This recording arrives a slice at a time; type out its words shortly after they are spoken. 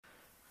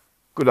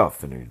Good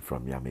afternoon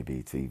from Yummy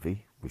B TV.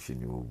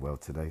 Wishing you all well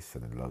today.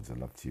 Sending loads of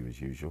love to you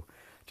as usual.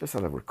 Just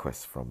had a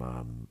request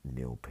from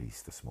Neil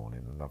Peace this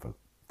morning. Another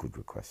good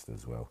request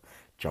as well.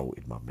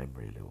 Jolted my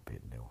memory a little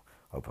bit, Neil.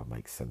 Hope I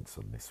make sense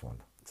on this one,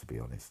 to be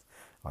honest.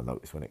 I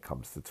notice when it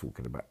comes to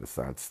talking about the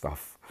sad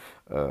stuff,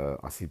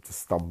 I seem to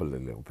stumble a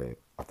little bit.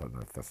 I don't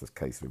know if that's the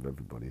case with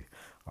everybody.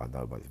 I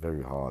know, but it's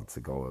very hard to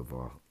go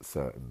over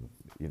certain,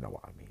 you know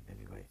what I mean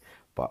anyway.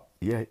 But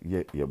yeah,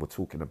 we're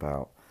talking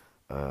about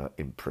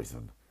in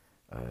prison.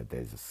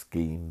 There's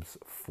schemes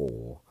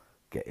for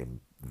getting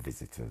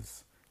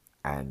visitors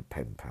and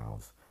pen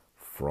pals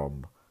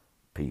from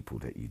people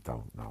that you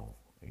don't know.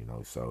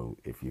 So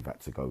if you've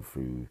had to go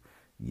through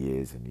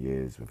years and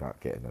years without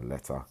getting a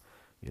letter,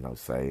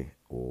 say,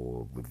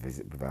 or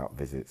without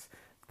visits,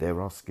 there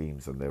are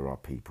schemes and there are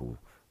people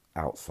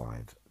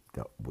outside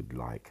that would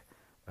like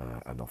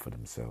and offer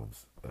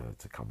themselves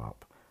to come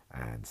up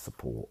and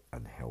support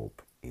and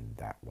help in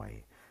that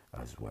way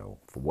as well.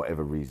 For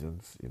whatever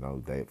reasons,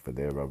 for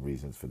their own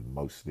reasons, for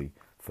mostly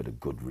for the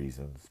good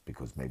reasons,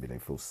 because maybe they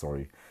feel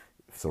sorry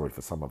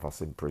for some of us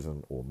in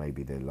prison, or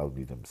maybe they're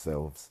lonely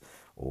themselves,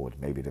 or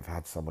maybe they've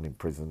had someone in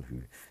prison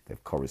who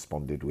they've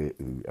corresponded with,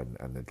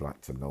 and they'd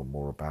like to know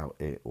more about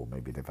it, or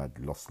maybe they've had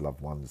lost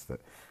loved ones that,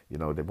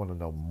 they want to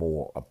know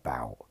more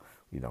about,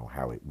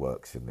 how it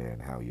works in there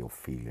and how you're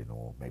feeling,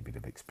 or maybe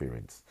they've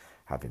experienced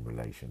having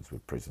relations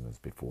with prisoners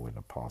before in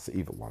the past.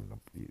 Either one,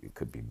 it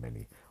could be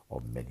many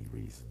or many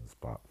reasons.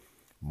 But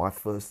my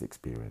first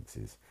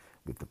experiences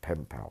with the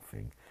pen pal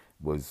thing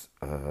was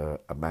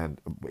a man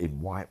in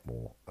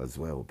Whitemore as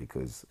well,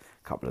 because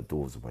a couple of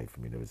doors away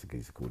from me there was a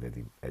geezer called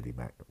Eddie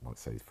Mack. I won't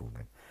say his full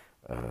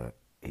name.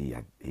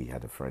 He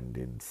had a friend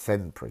in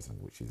Sen prison,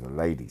 which is a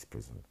ladies'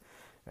 prison,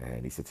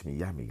 and he said to me,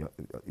 "Yami,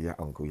 yeah,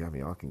 Uncle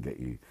Yami, I can get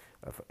you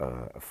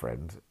a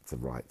friend to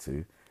write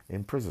to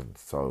in prison."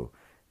 So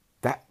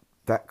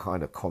that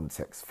kind of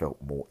context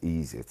felt more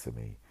easier to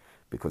me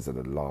because of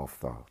the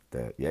laughter.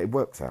 That yeah, it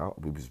worked out.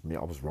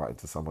 I was writing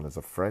to someone as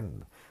a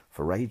friend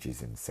for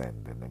ages in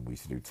Send, and then we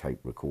used to do tape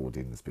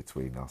recordings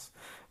between us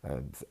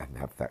and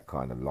have that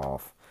kind of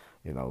laugh.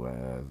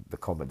 The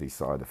comedy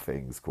side of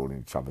things, calling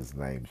each other's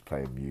names,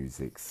 playing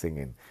music,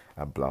 singing,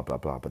 and blah blah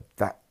blah. But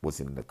that was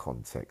in the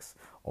context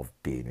of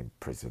being in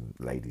prison,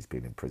 ladies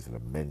being in prison,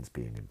 and men's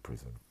being in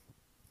prison.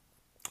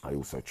 I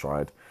also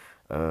tried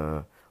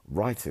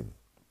writing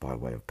by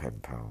way of pen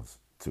pals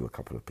to a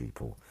couple of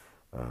people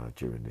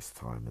during this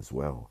time as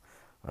well.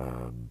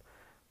 Um,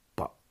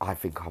 but I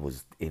think I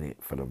was in it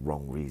for the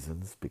wrong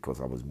reasons,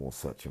 because I was more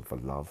searching for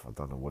love. I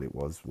don't know what it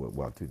was.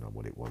 Well, I do know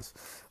what it was.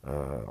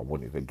 I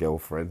wanted a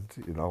girlfriend.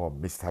 I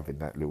missed having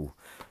that little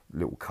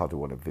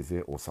cuddle on a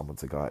visit, or someone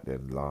to go out there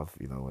and love.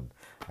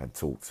 And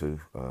talk to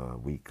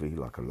weekly.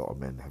 Like a lot of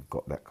men have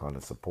got that kind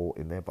of support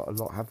in there, but a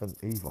lot haven't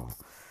either.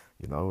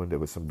 And there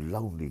were some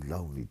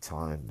lonely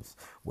times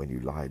when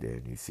you lie there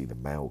and you see the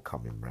mail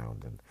coming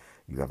round, and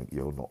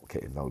you're not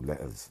getting no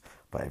letters,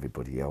 but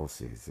everybody else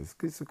is.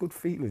 It's a good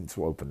feeling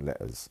to open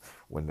letters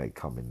when they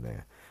come in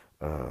there.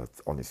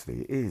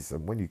 Honestly, it is.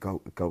 And when you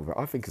go over,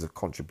 I think it's a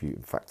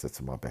contributing factor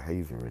to my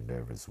behaviour in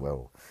there as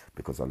well,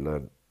 because I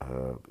learned,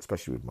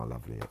 especially with my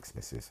lovely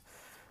ex-missus,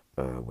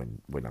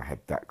 when I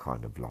had that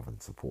kind of love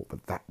and support.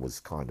 But that was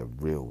kind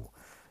of real.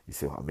 You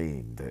see what I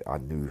mean? That I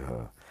knew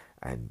her,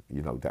 and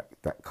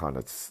that kind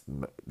of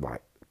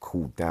like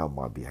cooled down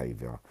my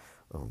behaviour,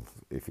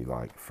 if you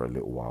like, for a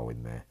little while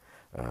in there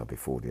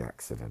before the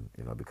accident.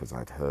 Because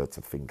I'd her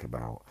to think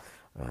about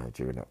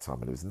during that time,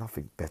 and there was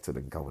nothing better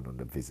than going on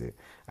the visit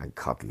and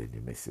cuddling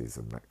your missus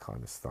and that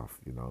kind of stuff.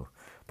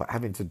 But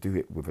having to do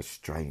it with a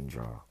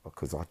stranger,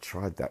 because I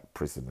tried that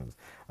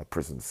a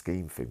prison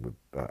scheme thing with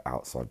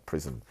outside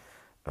prison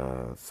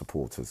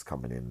supporters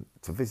coming in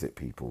to visit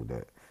people,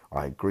 that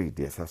I agreed,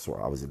 yes, that's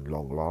what I was in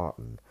Long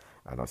Lartin,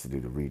 and I used to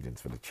do the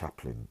readings for the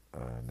chaplain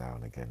now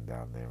and again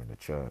down there in the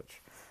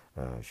church.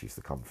 She used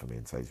to come for me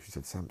and say, she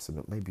said, "Samson,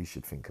 look, maybe you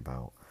should think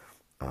about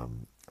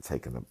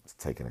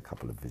taking a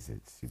couple of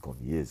visits. You've gone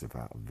years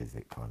without a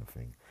visit, kind of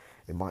thing.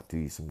 It might do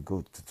you some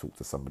good to talk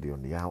to somebody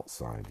on the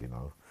outside,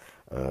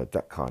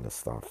 that kind of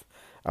stuff."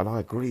 And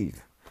I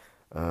agreed.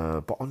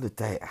 But on the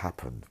day it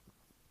happened,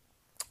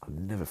 I'll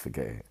never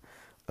forget it.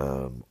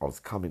 I was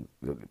coming.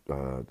 There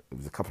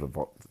was a couple of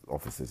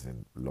officers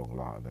in Long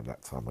Lartin at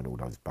that time when all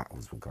those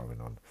battles were going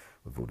on,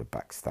 with all the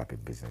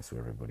backstabbing business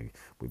where everybody,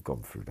 we've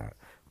gone through that.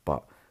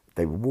 But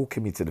they were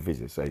walking me to the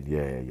visit, saying,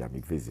 "Yeah,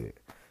 Yummy, visit."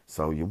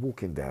 So you're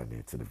walking down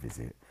there to the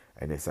visit,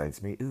 and they're saying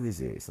to me, "Who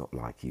is it? It's not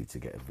like you to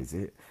get a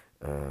visit.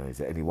 Is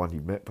it anyone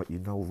you met?" But you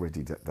know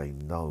already that they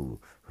know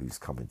who's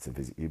coming to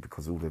visit you,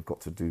 because all they've got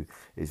to do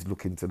is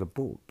look into the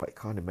book. But it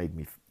kind of made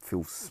me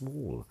feel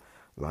small,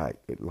 like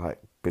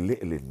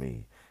belittling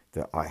me,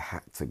 that I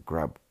had to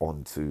grab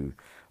onto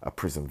a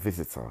prison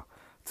visitor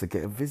to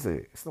get a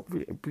visit. It's not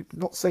really,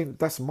 not saying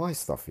that's my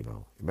stuff.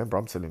 Remember,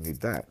 I'm telling you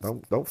that.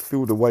 Don't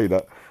feel the way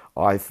that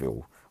I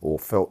feel or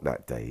felt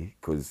that day,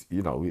 because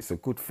it's a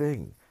good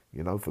thing.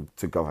 For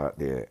to go out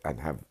there and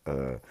have,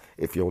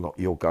 if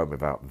you're going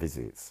without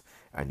visits,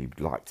 and you'd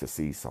like to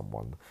see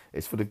someone,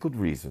 it's for the good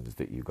reasons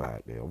that you go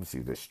out there.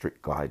 Obviously, there's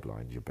strict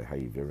guidelines, your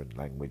behaviour and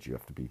language, you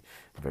have to be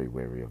very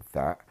wary of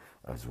that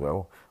as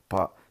well.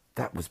 But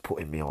that was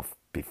putting me off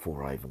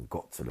before I even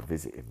got to the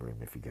visiting room,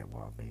 if you get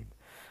what I mean.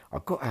 I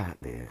got out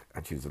there,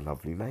 and she was a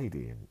lovely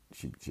lady, and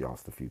she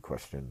asked a few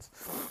questions,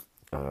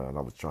 and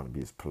I was trying to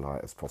be as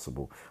polite as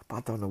possible. But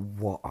I don't know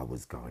what I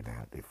was going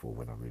out there for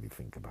when I really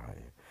think about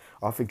it.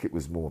 I think it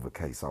was more of a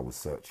case I was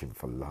searching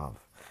for love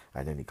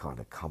and any kind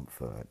of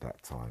comfort at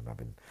that time,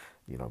 having,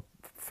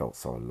 felt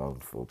so alone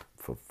for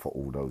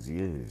all those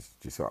years.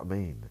 Do you see what I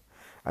mean?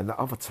 And the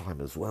other time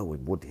as well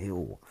in Wood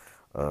Hill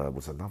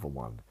was another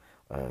one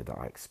that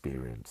I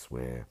experienced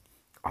where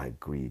I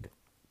agreed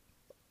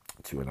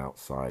to an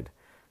outside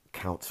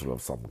counsel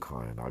of some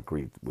kind. I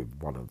agreed with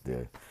one of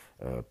the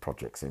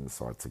projects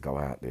inside to go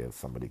out there.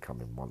 Somebody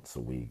coming once a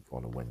week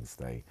on a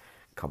Wednesday,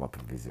 come up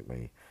and visit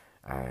me.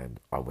 And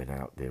I went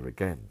out there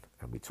again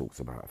and we talked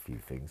about a few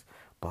things,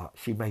 but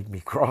she made me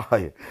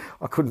cry.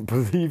 I couldn't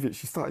believe it.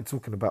 She started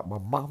talking about my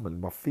mum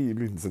and my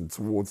feelings and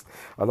and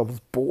I was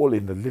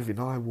bawling the living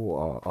eye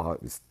water. Oh,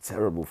 it was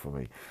terrible for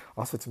me.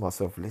 I said to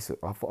myself, listen,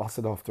 I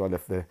said after I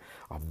left there,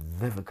 I'm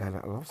never going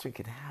out. And I was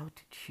thinking, how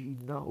did she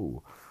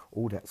know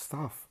all that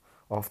stuff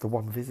after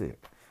one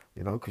visit?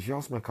 Because she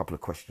asked me a couple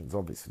of questions,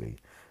 obviously,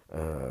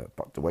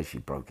 but the way she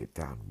broke it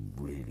down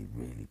really,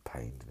 really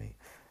pained me.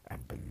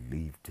 And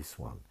believe this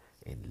one,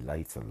 in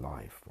later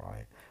life,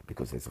 right?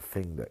 Because there's a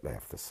thing that they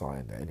have to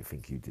sign that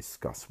anything you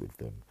discuss with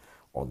them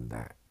on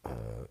that,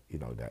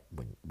 that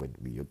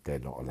they're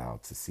not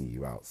allowed to see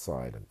you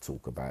outside and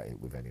talk about it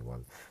with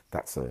anyone.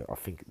 I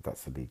think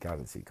that's a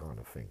legality kind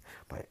of thing.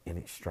 But in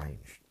it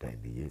strange that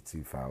in the year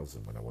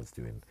 2000, when I was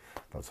doing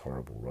those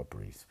horrible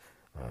robberies,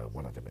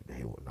 one of them at the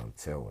Hilton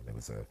Hotel, and there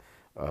was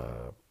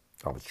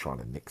I was trying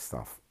to nick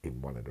stuff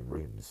in one of the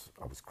rooms.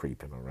 I was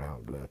creeping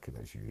around, lurking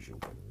as usual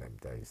in them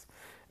days.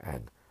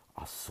 And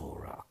I saw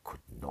her, I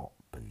could not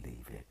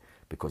believe it,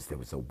 because there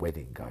was a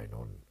wedding going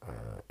on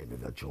in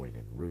an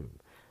adjoining room.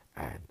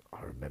 And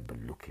I remember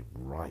looking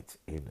right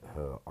in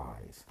her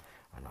eyes,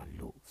 and I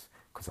looked,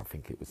 because I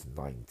think it was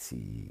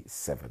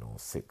 97 or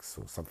 6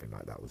 or something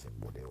like that was in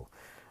Wood Hill.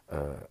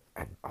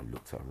 And I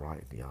looked her right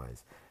in the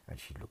eyes, and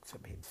she looked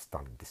at me in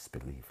stunned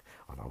disbelief.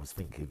 And I was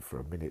thinking for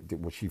a minute,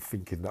 was she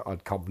thinking that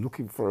I'd come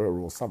looking for her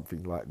or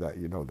something like that?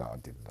 That I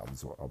didn't. I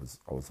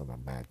was on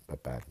a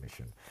bad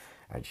mission.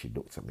 And she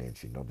looked at me and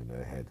she nodded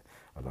her head,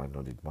 and I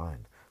nodded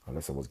mine.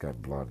 Unless I was going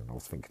blind and I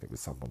was thinking it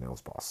was someone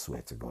else, but I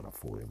swear to God, I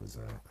thought it was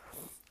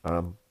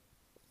her.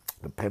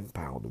 The pen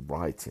pal, the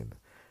writing.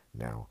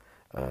 Now,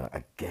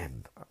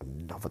 again,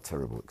 another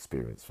terrible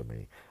experience for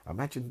me.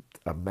 Imagine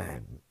a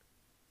man,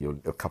 you're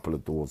a couple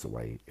of doors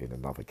away in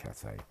another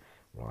cafe,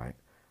 right?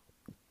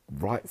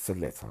 Writes a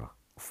letter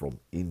from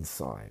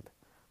inside,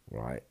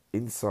 right?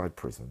 Inside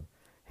prison.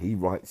 He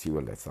writes you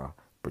a letter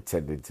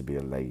pretending to be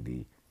a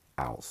lady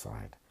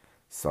outside.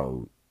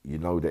 So you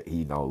know that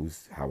he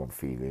knows how I'm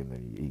feeling,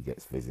 and he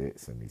gets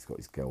visits, and he's got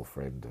his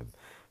girlfriend and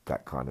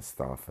that kind of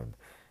stuff. And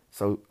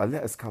so a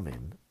letter's come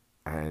in,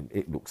 and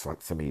it looks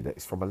like to me that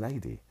it's from a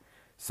lady.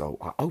 So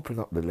I open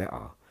up the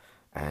letter,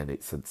 and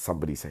it's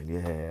somebody saying,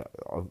 yeah,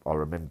 I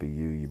remember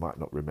you. You might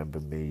not remember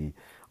me.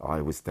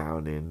 I was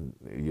down in,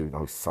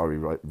 Surrey,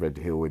 Red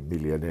Hill in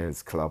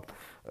Millionaires Club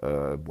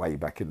way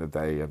back in the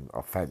day, and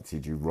I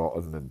fancied you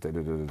rotten, and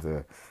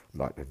da-da-da-da-da.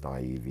 Like the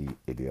naive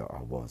idiot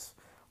I was,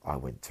 I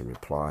went to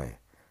reply,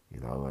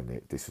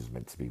 and this was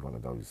meant to be one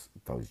of those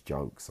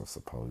jokes, I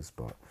suppose.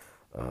 But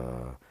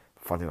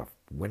funny enough,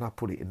 when I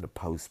put it in the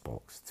post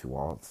box to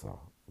answer,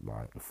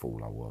 like the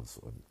fool I was,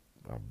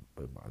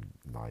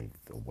 naive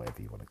or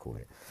whatever you want to call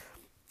it,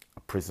 a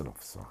prison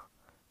officer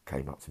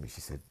came up to me.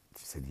 She said,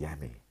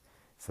 Yami,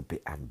 it's a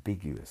bit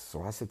ambiguous.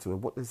 So I said to her,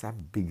 what does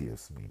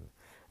ambiguous mean?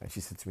 And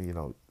she said to me,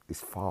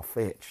 it's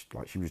far-fetched.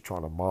 Like she was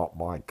trying to mark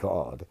my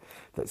card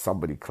that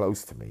somebody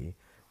close to me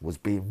was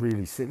being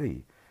really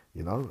silly,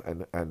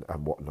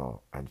 and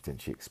whatnot. And then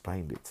she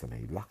explained it to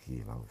me.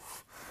 Lucky,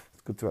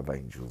 it's good to have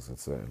angels in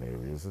certain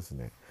areas, isn't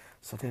it?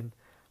 So then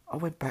I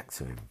went back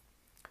to him,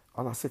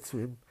 and I said to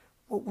him,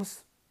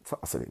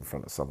 I said it in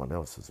front of someone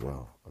else as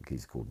well.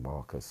 He's called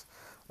Marcus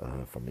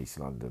from East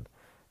London.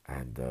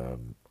 And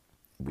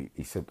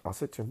I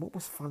said to him, what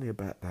was funny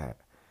about that?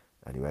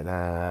 And he went,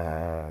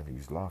 and he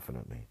was laughing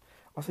at me.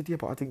 I said, yeah,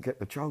 but I didn't get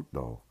the joke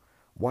though.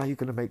 Why are you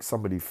going to make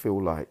somebody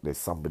feel like there's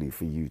somebody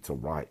for you to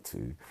write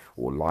to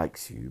or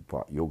likes you,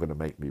 but you're going to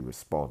make me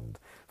respond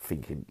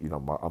thinking,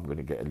 I'm going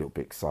to get a little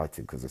bit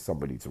excited because there's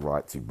somebody to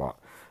write to, but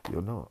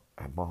you're not.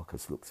 And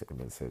Marcus looked at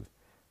him and said,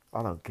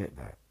 I don't get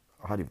that.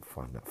 I didn't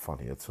find that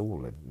funny at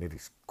all, and nearly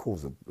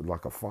caused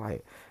like a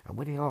fight. And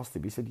when he asked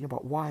him, he said, yeah,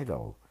 but why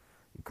though?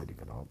 He couldn't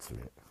even answer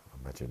it.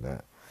 Imagine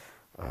that.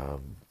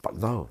 But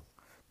no,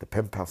 the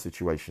pen pal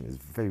situation is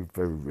very,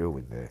 very real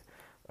in there.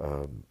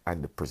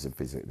 And the prison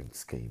visiting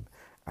scheme,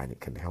 and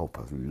it can help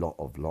a lot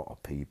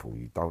of people.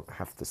 You don't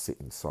have to sit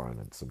in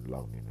silence and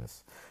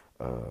loneliness.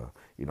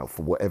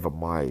 For whatever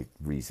my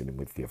reasoning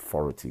with the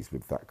authorities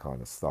with that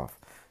kind of stuff,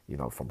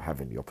 from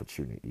having the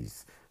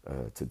opportunities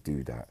to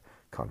do that,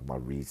 kind of my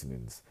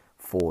reasonings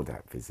for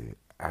that visit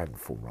and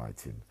for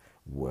writing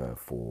were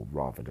for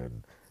rather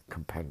than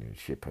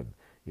companionship and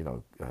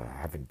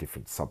having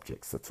different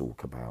subjects to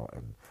talk about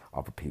and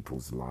other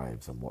people's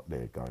lives and what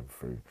they're going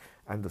through,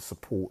 and the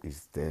support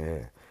is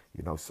there.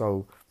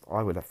 So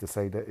I would have to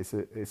say that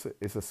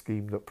it's a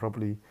scheme that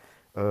probably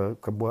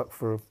can work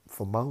for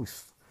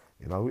most.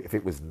 If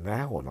it was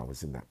now and I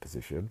was in that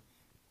position,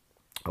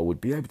 I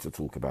would be able to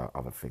talk about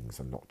other things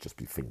and not just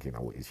be thinking,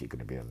 oh, is she going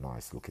to be a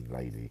nice looking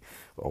lady?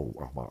 Oh,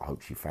 I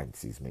hope she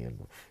fancies me.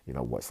 And,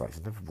 what's like,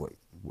 it's never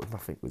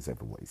nothing was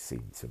ever what it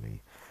seemed to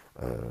me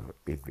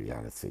in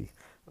reality,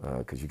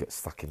 because you get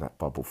stuck in that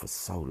bubble for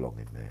so long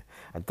in there.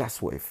 And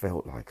that's what it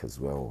felt like as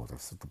well.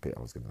 That's the bit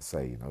I was going to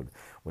say,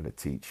 when a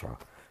teacher,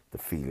 the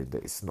feeling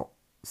that it's not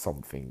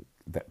something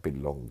that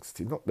belongs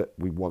to, not that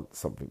we want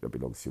something that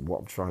belongs to you. What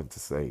I'm trying to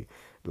say,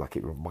 like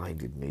it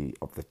reminded me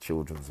of the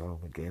children's home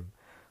again.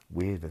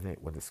 Weird, isn't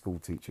it? When the school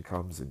teacher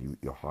comes and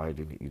you're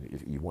hiding it,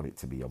 you want it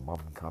to be your mum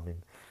coming,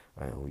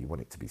 or you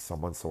want it to be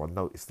someone. So I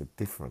noticed the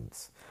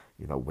difference,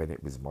 when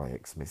it was my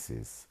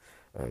ex-missus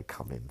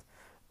coming.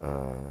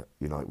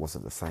 It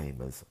wasn't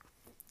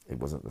it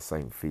wasn't the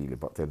same feeling.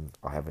 But then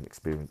I haven't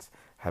experienced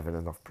having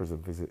enough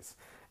prison visits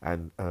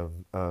and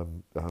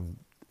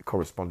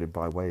corresponded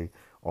by way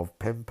of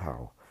pen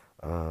pal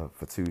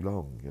for too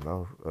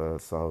long,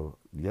 so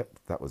yep,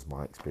 that was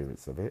my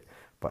experience of it.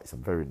 But it's a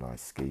very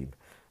nice scheme.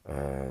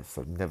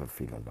 So never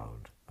feel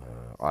alone.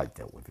 I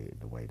dealt with it in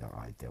the way that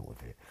I dealt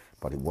with it,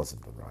 but it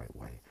wasn't the right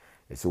way.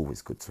 It's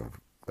always good to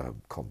have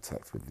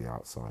contact with the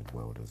outside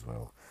world as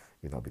well,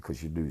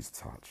 because you lose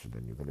touch and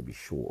then you're going to be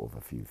short of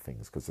a few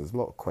things, because there's a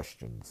lot of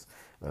questions,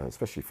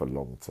 especially for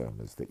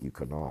long-termers, that you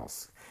can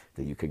ask,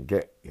 that you can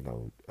get,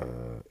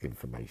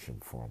 information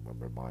from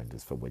and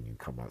reminders for when you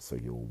come out, so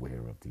you're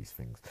aware of these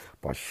things.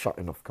 By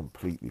shutting off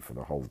completely for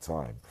the whole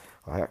time,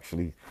 I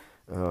actually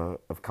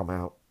have come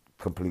out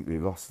completely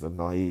lost and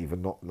naive,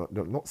 and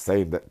not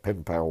saying that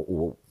pen pal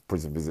or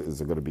prison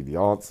visitors are going to be the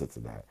answer to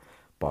that,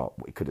 but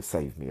it could have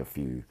saved me a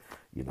few,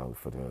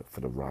 for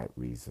the right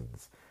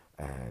reasons,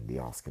 and the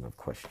asking of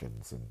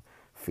questions and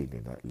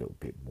feeling that little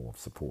bit more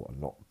support and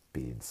not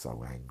being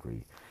so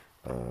angry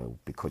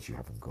because you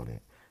haven't got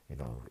it,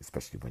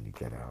 especially when you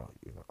get out,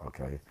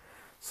 okay.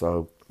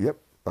 So yep,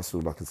 that's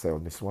all I can say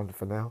on this one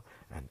for now.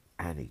 And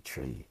Annie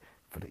Tree,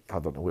 I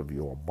don't know whether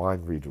you're a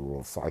mind reader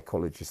or a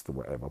psychologist or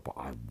whatever, but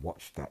I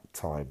watched that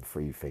Time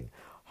Free thing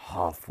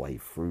halfway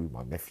through.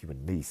 My nephew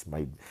and niece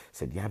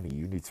said, Yami,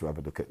 you need to have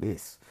a look at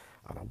this.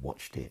 And I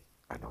watched it,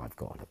 and I've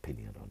got an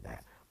opinion on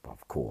that. But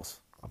of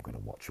course, I'm going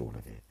to watch all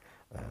of it.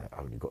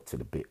 I only got to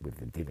the bit with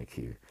the dinner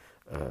queue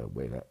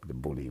where the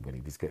bully, when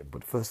he was getting...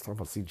 But the first time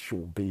I've seen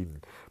Sean Bean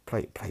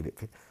played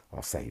it,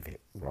 I'll save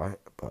it, right?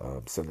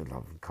 But sending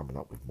love and coming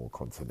up with more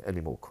content.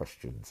 Any more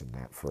questions and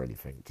that for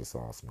anything, just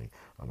ask me,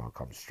 and I'll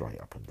come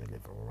straight up and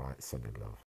deliver, all right? Sending love.